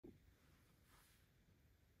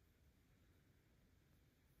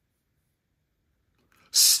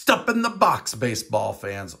Step in the box, baseball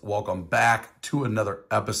fans. Welcome back to another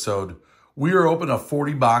episode. We are opening a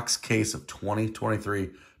 40-box case of 2023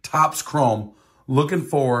 Topps Chrome, looking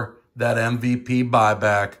for that MVP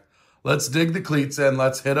buyback. Let's dig the cleats in.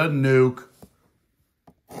 Let's hit a nuke.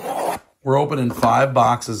 We're opening 5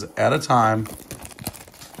 boxes at a time.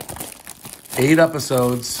 8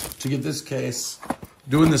 episodes to get this case.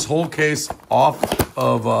 Doing this whole case off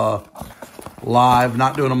of live,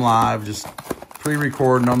 not doing them live, just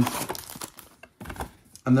pre-recording them.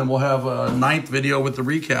 And then we'll have a 9th video with the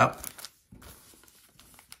recap.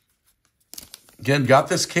 Again, got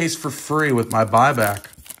this case for free with my buyback.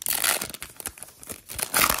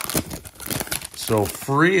 So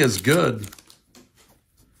free is good.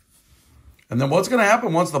 And then what's going to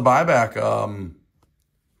happen once the buyback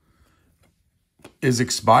is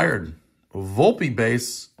expired? Volpe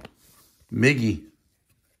base, Miggy.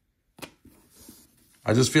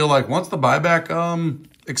 I just feel like once the buyback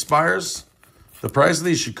expires, the price of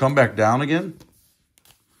these should come back down again.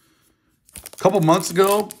 A couple months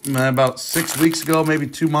ago, about 6 weeks ago, maybe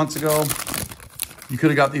 2 months ago, you could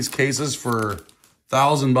have got these cases for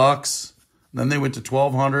 $1,000. Then they went to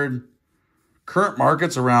 $1,200. Current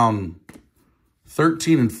market's around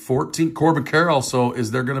 13 and 14. Corbin Carroll. So is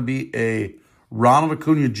there going to be a Ronald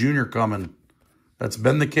Acuna Jr. coming? That's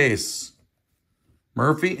been the case.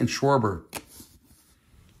 Murphy and Schwarber.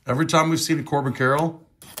 Every time we've seen a Corbin Carroll,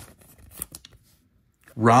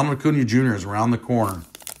 Ronald Acuna Jr. is around the corner.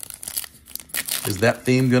 Is that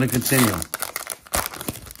theme going to continue?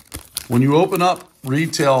 When you open up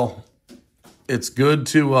retail, it's good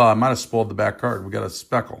to, I might have spoiled the back card. We got a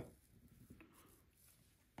speckle.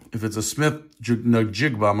 If it's a Smith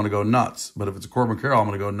Najigba, I'm going to go nuts. But if it's a Corbin Carroll, I'm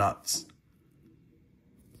going to go nuts.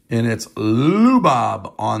 And it's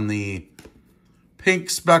Lubob on the pink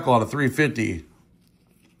speckle out of 350.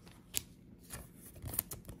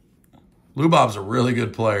 Lubob's a really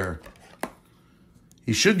good player.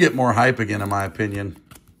 He should get more hype again, in my opinion.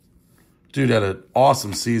 Dude had an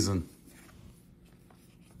awesome season.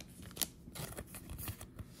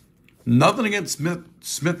 Nothing against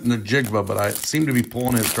Smith Najigba, but I seem to be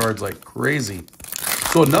pulling his cards like crazy.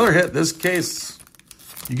 So another hit. This case,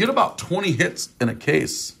 you get about 20 hits in a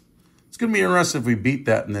case. It's going to be interesting if we beat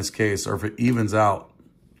that in this case or if it evens out.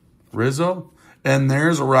 Rizzo. And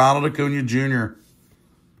there's a Ronald Acuna Jr.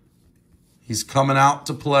 He's coming out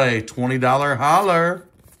to play. $20 holler.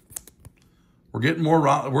 We're getting more.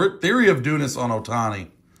 We're theory of doing this on Ohtani.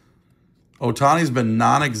 Ohtani's been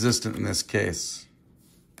non-existent in this case.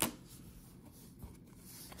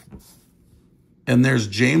 And there's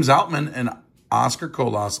James Outman and Oscar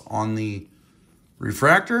Colas on the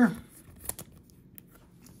refractor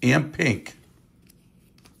and pink.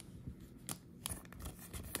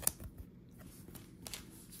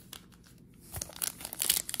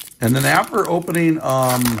 And then after opening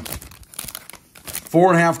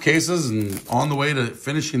 4.5 cases and on the way to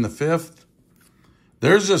finishing the 5th,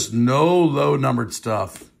 there's just no low-numbered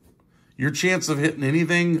stuff. Your chance of hitting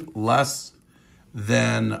anything less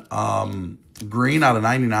than green out of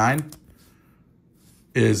 99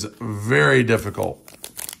 is very difficult.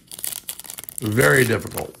 Very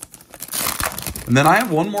difficult. And then I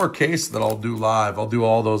have one more case that I'll do live. I'll do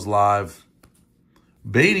all those live.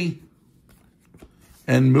 Beatty.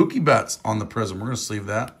 And Mookie Betts on the Prism. We're going to sleeve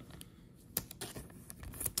that.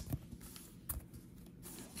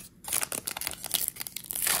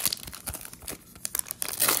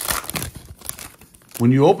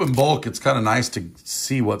 When you open bulk, it's kind of nice to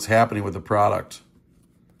see what's happening with the product.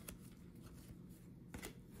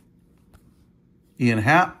 Ian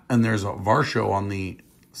Happ, and there's a Varsho on the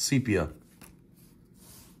sepia.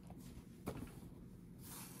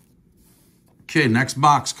 Okay, next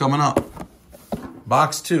box coming up.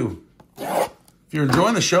 Box 2. If you're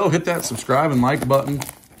enjoying the show, hit that subscribe and like button.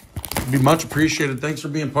 It'd be much appreciated. Thanks for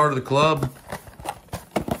being part of the club.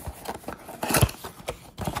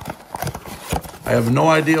 I have no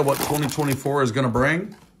idea what 2024 is going to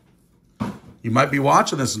bring. You might be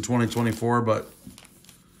watching this in 2024, but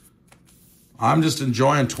I'm just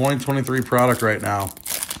enjoying 2023 product right now.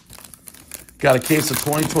 Got a case of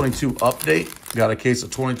 2022 update. Got a case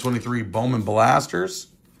of 2023 Bowman Blasters.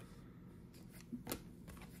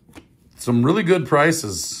 Some really good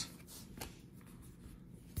prices.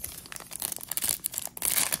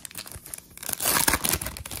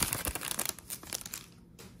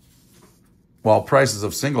 While prices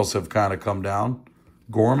of singles have kind of come down.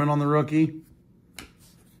 Gorman on the rookie.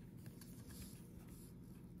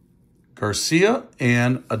 Garcia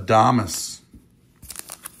and Adames.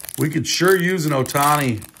 We could sure use an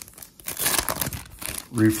Ohtani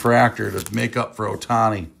refractor to make up for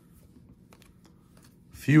Ohtani.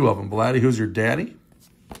 Few of them. Vladdy, who's your daddy?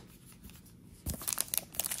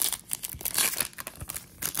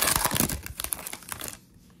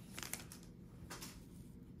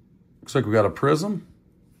 Looks like we got a Prism.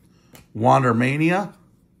 Wandermania.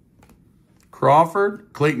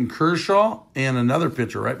 Crawford. Clayton Kershaw. And another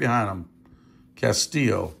pitcher right behind him.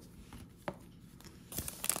 Castillo.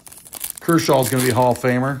 Kershaw's going to be a Hall of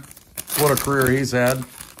Famer. What a career he's had.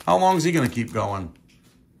 How long is he going to keep going?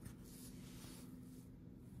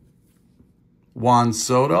 Juan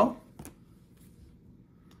Soto.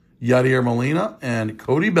 Yadier Molina. And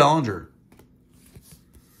Cody Bellinger.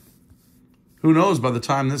 Who knows, by the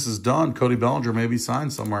time this is done, Cody Bellinger may be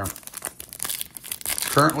signed somewhere.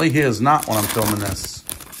 Currently, he is not when I'm filming this.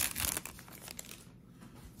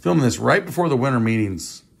 Filming this right before the winter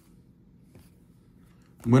meetings.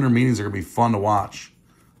 Winter meetings are going to be fun to watch.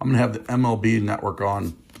 I'm going to have the MLB network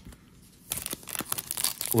on.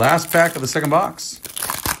 Last pack of the second box.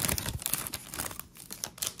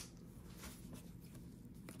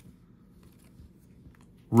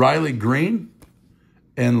 Riley Green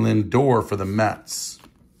and Lindor for the Mets.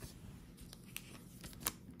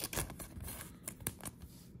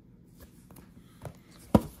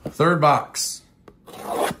 Third box.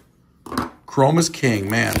 Chrome is king,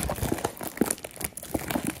 man.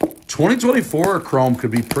 2024 Chrome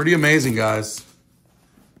could be pretty amazing, guys.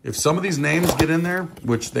 If some of these names get in there,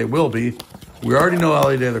 which they will be, we already know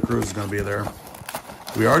Elly De La Cruz is going to be there.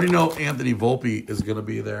 We already know Anthony Volpe is going to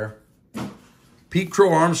be there. Pete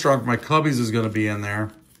Crow Armstrong for my Cubbies is going to be in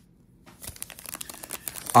there.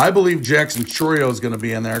 I believe Jackson Chourio is going to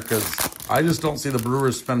be in there because I just don't see the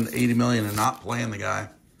Brewers spending $80 million and not playing the guy.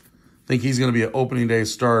 I think he's going to be an opening day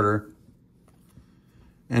starter.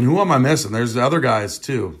 And who am I missing? There's the other guys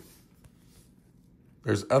too.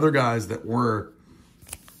 There's other guys that were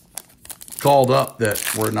called up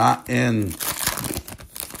that were not in.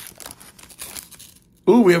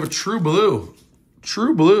 Ooh, we have a True Blue.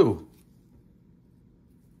 True Blue.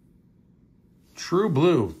 True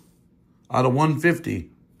Blue out of 150.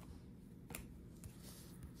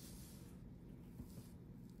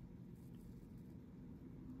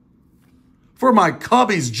 For my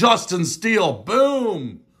Cubbies, Justin Steele.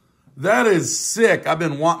 Boom. That is sick. I've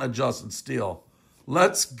been wanting a Justin Steele.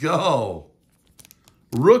 Let's go.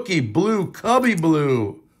 Rookie blue, Cubby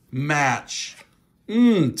blue match.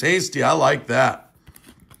 Tasty. I like that.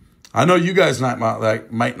 I know you guys might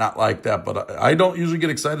not like that, but I don't usually get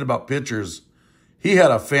excited about pitchers. He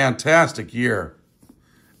had a fantastic year.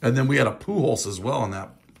 And then we had a Pujols as well in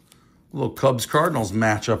that little Cubs-Cardinals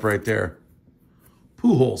matchup right there.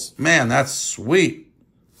 Pujols. Man, that's sweet.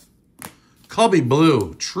 Cubby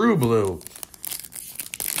blue. True blue.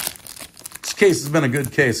 This case has been a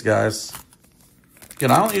good case, guys.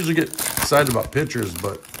 Again, I don't usually get excited about pitchers,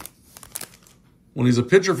 but when he's a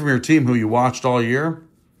pitcher from your team who you watched all year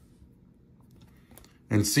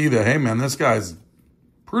and see that, hey, man, this guy's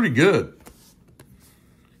pretty good.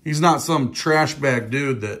 He's not some trash bag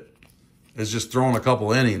dude that is just throwing a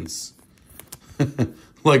couple innings.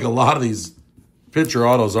 Like a lot of these pitcher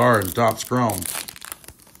autos are in Topps Chrome.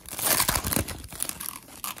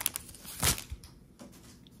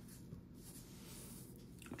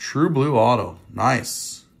 True blue auto.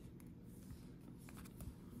 Nice.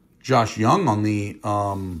 Josh Young on the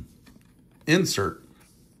insert.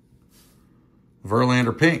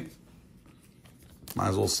 Verlander pink. Might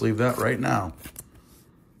as well sleeve that right now.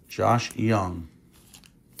 Josh Young.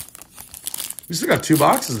 We still got 2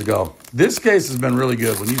 boxes to go. This case has been really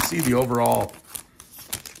good. When you see the overall,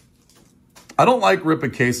 I don't like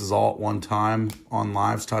ripping cases all at one time on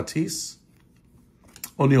lives. Tatis,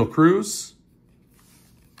 O'Neal Cruz,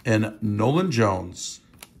 and Nolan Jones.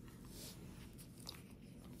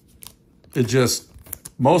 It just,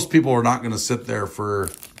 most people are not going to sit there for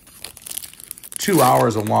 2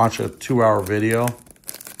 hours and watch a 2-hour video.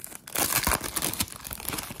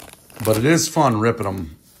 But it is fun ripping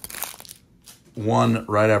them one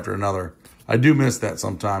right after another. I do miss that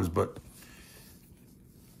sometimes, but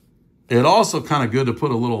it also kind of good to put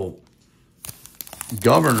a little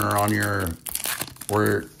governor on your,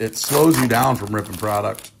 where it slows you down from ripping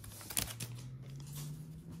product.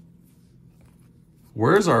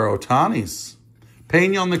 Where's our Otanis?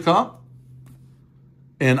 Pena on the cup.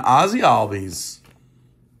 And Ozzy Albies.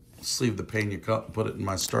 Sleeve the Pena cup and put it in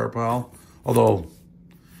my star pile. Although,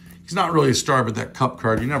 he's not really a star, but that cup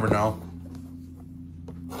card, you never know.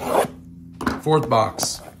 4th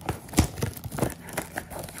box.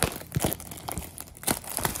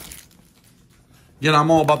 Again, I'm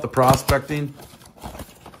all about the prospecting.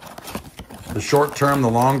 The short term, the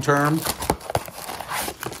long term.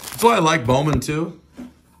 That's why I like Bowman too.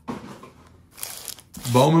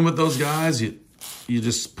 Bowman with those guys, you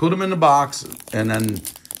just put them in the box and then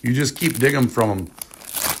you just keep digging from them.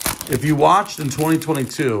 If you watched in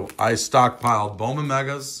 2022, I stockpiled Bowman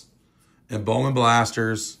Megas and Bowman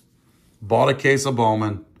Blasters, bought a case of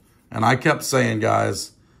Bowman, and I kept saying,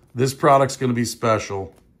 guys, this product's going to be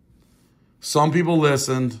special. Some people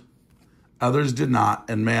listened, others did not,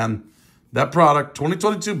 and man, that product,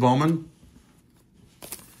 2022 Bowman,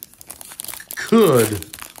 could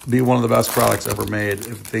be one of the best products ever made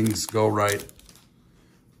if things go right.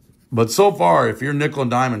 But so far, if you're nickel and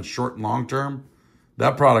diamond short and long term,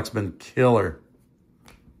 that product's been killer.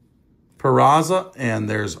 Peraza, and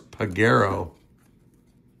there's Pagero.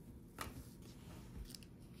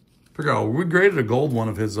 Pagero, we graded a gold one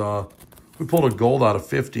of his, we pulled a gold out of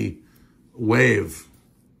 50 wave,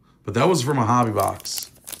 but that was from a hobby box.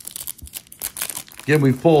 Again,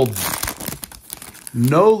 we pulled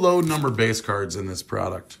no load number base cards in this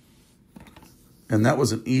product. And that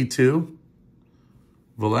was an E2.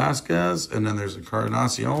 Velasquez, and then there's a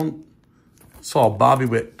Encarnacion. Saw a Bobby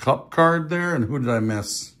Witt Cup card there, and who did I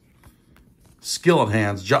miss? Skillet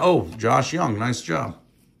Hands. Josh Young, nice job.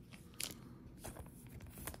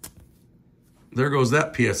 There goes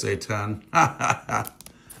that PSA 10.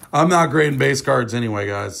 I'm not grading base cards anyway,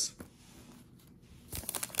 guys.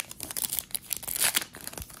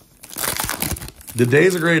 The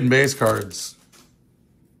days of grading base cards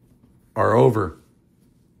are over.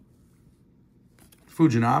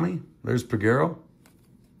 Fujinami, there's Pagero.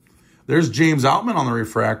 There's James Outman on the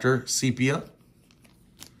refractor, Sepia.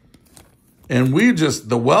 And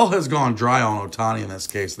the well has gone dry on Ohtani in this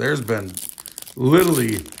case. There's been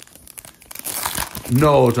literally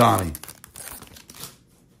no Ohtani.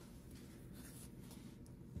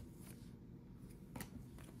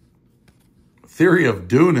 Theory of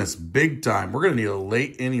Dunas, big time. We're going to need a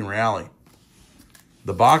late inning rally.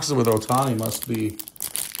 The boxes with Ohtani must be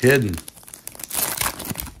hidden.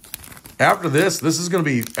 After this is going to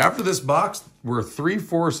be, after this box, we're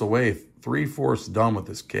 3/4 away, 3/4 done with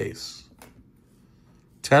this case.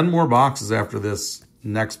 10 more boxes after this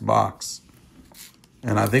next box.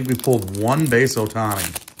 And I think we pulled one base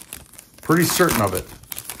Ohtani. Pretty certain of it.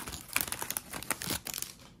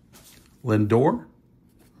 Lindor,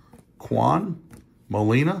 Kwan,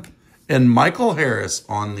 Molina, and Michael Harris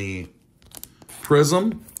on the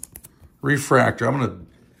Prism refractor. I'm going to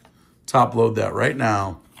top load that right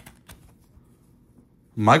now.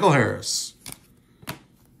 Michael Harris.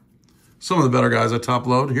 Some of the better guys I top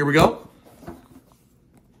load. Here we go.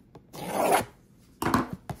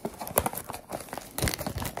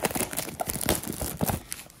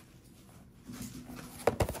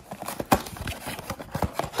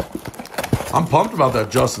 I'm pumped about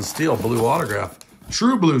that Justin Steele blue autograph.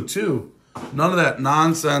 True blue, too. None of that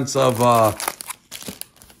nonsense of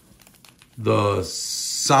the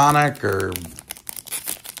Sonic or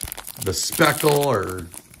the Speckle or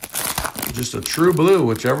just a true blue,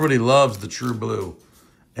 which everybody loves the true blue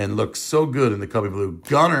and looks so good in the Cubby blue.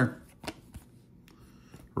 Gunner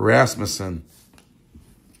Rasmussen.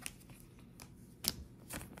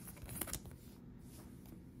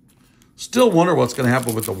 Still wonder what's going to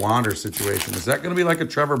happen with the Wander situation. Is that going to be like a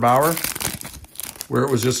Trevor Bauer where it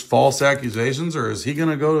was just false accusations, or is he going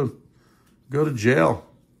to go to jail?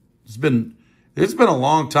 It's been a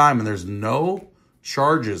long time and there's no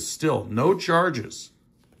charges still. No charges.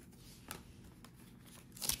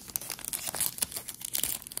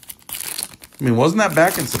 I mean, wasn't that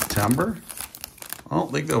back in September? I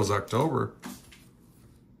don't think that was October.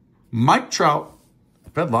 Mike Trout.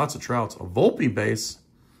 I've had lots of Trouts. A Volpe base.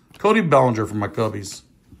 Cody Bellinger from my Cubbies.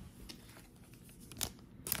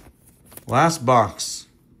 Last box.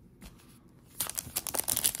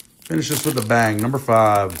 Finish this with a bang. Number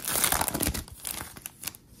 5.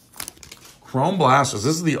 Chrome Blasters.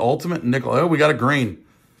 This is the ultimate nickel. Oh, we got a green.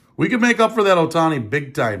 We could make up for that Ohtani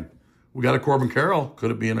big time. We got a Corbin Carroll.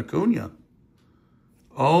 Could it be an Acuna?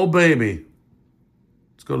 Oh, baby.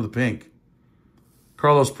 Let's go to the pink.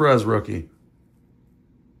 Carlos Perez, rookie.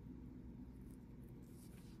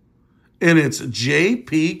 And it's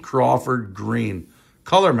J.P. Crawford green.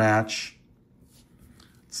 Color match.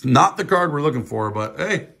 It's not the card we're looking for, but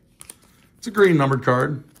hey, it's a green numbered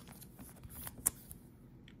card.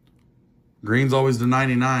 Green's always the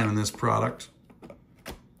 99 in this product.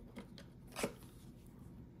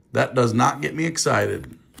 That does not get me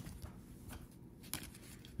excited.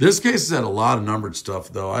 This case has had a lot of numbered stuff,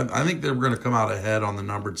 though. I think they're going to come out ahead on the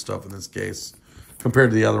numbered stuff in this case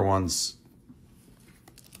compared to the other ones.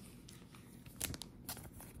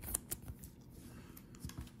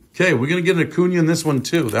 Okay, we're going to get an Acuna in this one,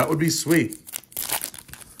 too. That would be sweet.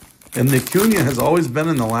 And the Acuna has always been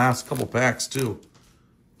in the last couple packs, too.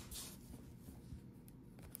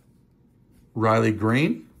 Riley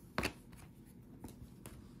Green.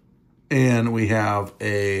 And we have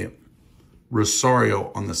a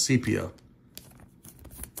Rosario on the sepia.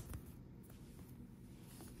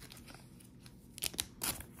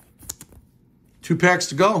 Two packs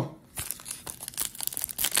to go.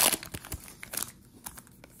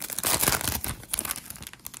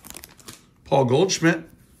 Paul Goldschmidt.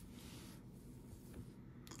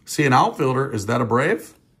 See an outfielder. Is that a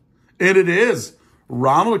Brave? And it is.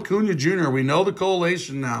 Ronald Acuna Jr. We know the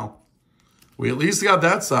collation now. We at least got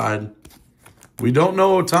that side. We don't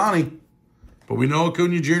know Ohtani, but we know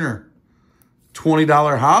Acuna Jr.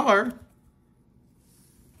 $20 holler.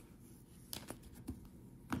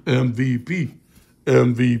 MVP.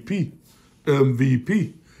 MVP.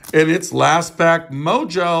 MVP. And it's last pack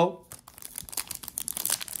mojo.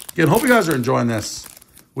 Again, hope you guys are enjoying this.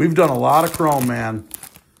 We've done a lot of chrome, man.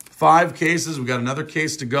 5 cases. We got another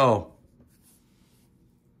case to go.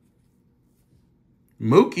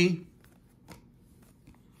 Mookie.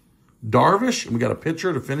 Darvish. And we got a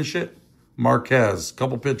pitcher to finish it. Marquez.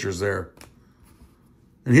 Couple pitchers there.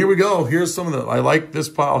 And here we go. Here's some of the... I like this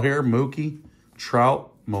pile here. Mookie.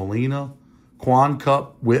 Trout. Molina. Quan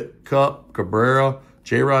Cup. Witt Cup. Cabrera.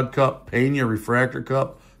 J-Rod Cup. Pena. Refractor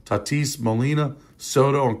Cup. Tatis. Molina.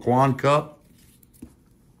 Soto and Quan Cup.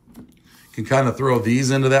 Can kind of throw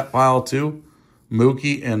these into that pile too.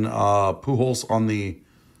 Mookie and Pujols on the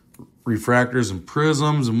refractors and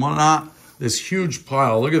prisms and whatnot. This huge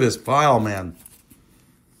pile. Look at this pile, man.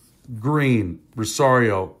 Green,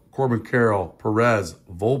 Rosario, Corbin Carroll, Perez,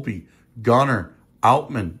 Volpe, Gunnar,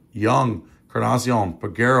 Outman, Young, Carnacion,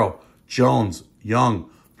 Peguero, Jones, Young,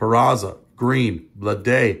 Peraza, Green,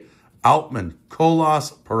 Blade, Outman,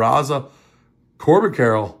 Colas, Peraza, Corbin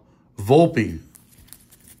Carroll, Volpe.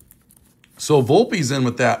 So Volpe's in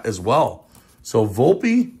with that as well. So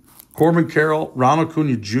Volpe, Corbin Carroll, Ronald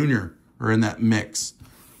Acuna Jr. are in that mix.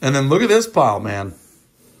 And then look at this pile, man.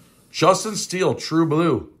 Justin Steele, True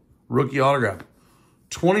Blue, rookie autograph.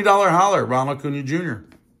 $20 holler, Ronald Acuna Jr.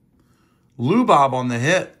 Lou Bob on the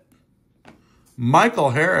hit. Michael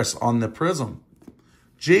Harris on the prism.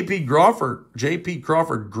 J.P.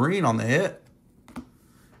 Crawford Green on the hit.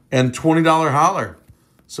 And $20 holler.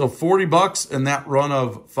 So $40 in that run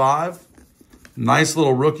of 5. Nice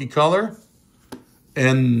little rookie color.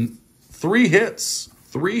 And 3 hits.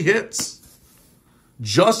 3 hits.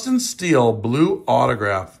 Justin Steele blue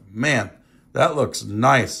autograph. Man, that looks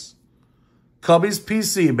nice. Cubbies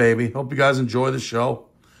PC, baby. Hope you guys enjoy the show.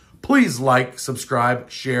 Please like, subscribe,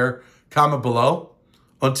 share, comment below.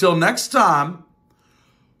 Until next time.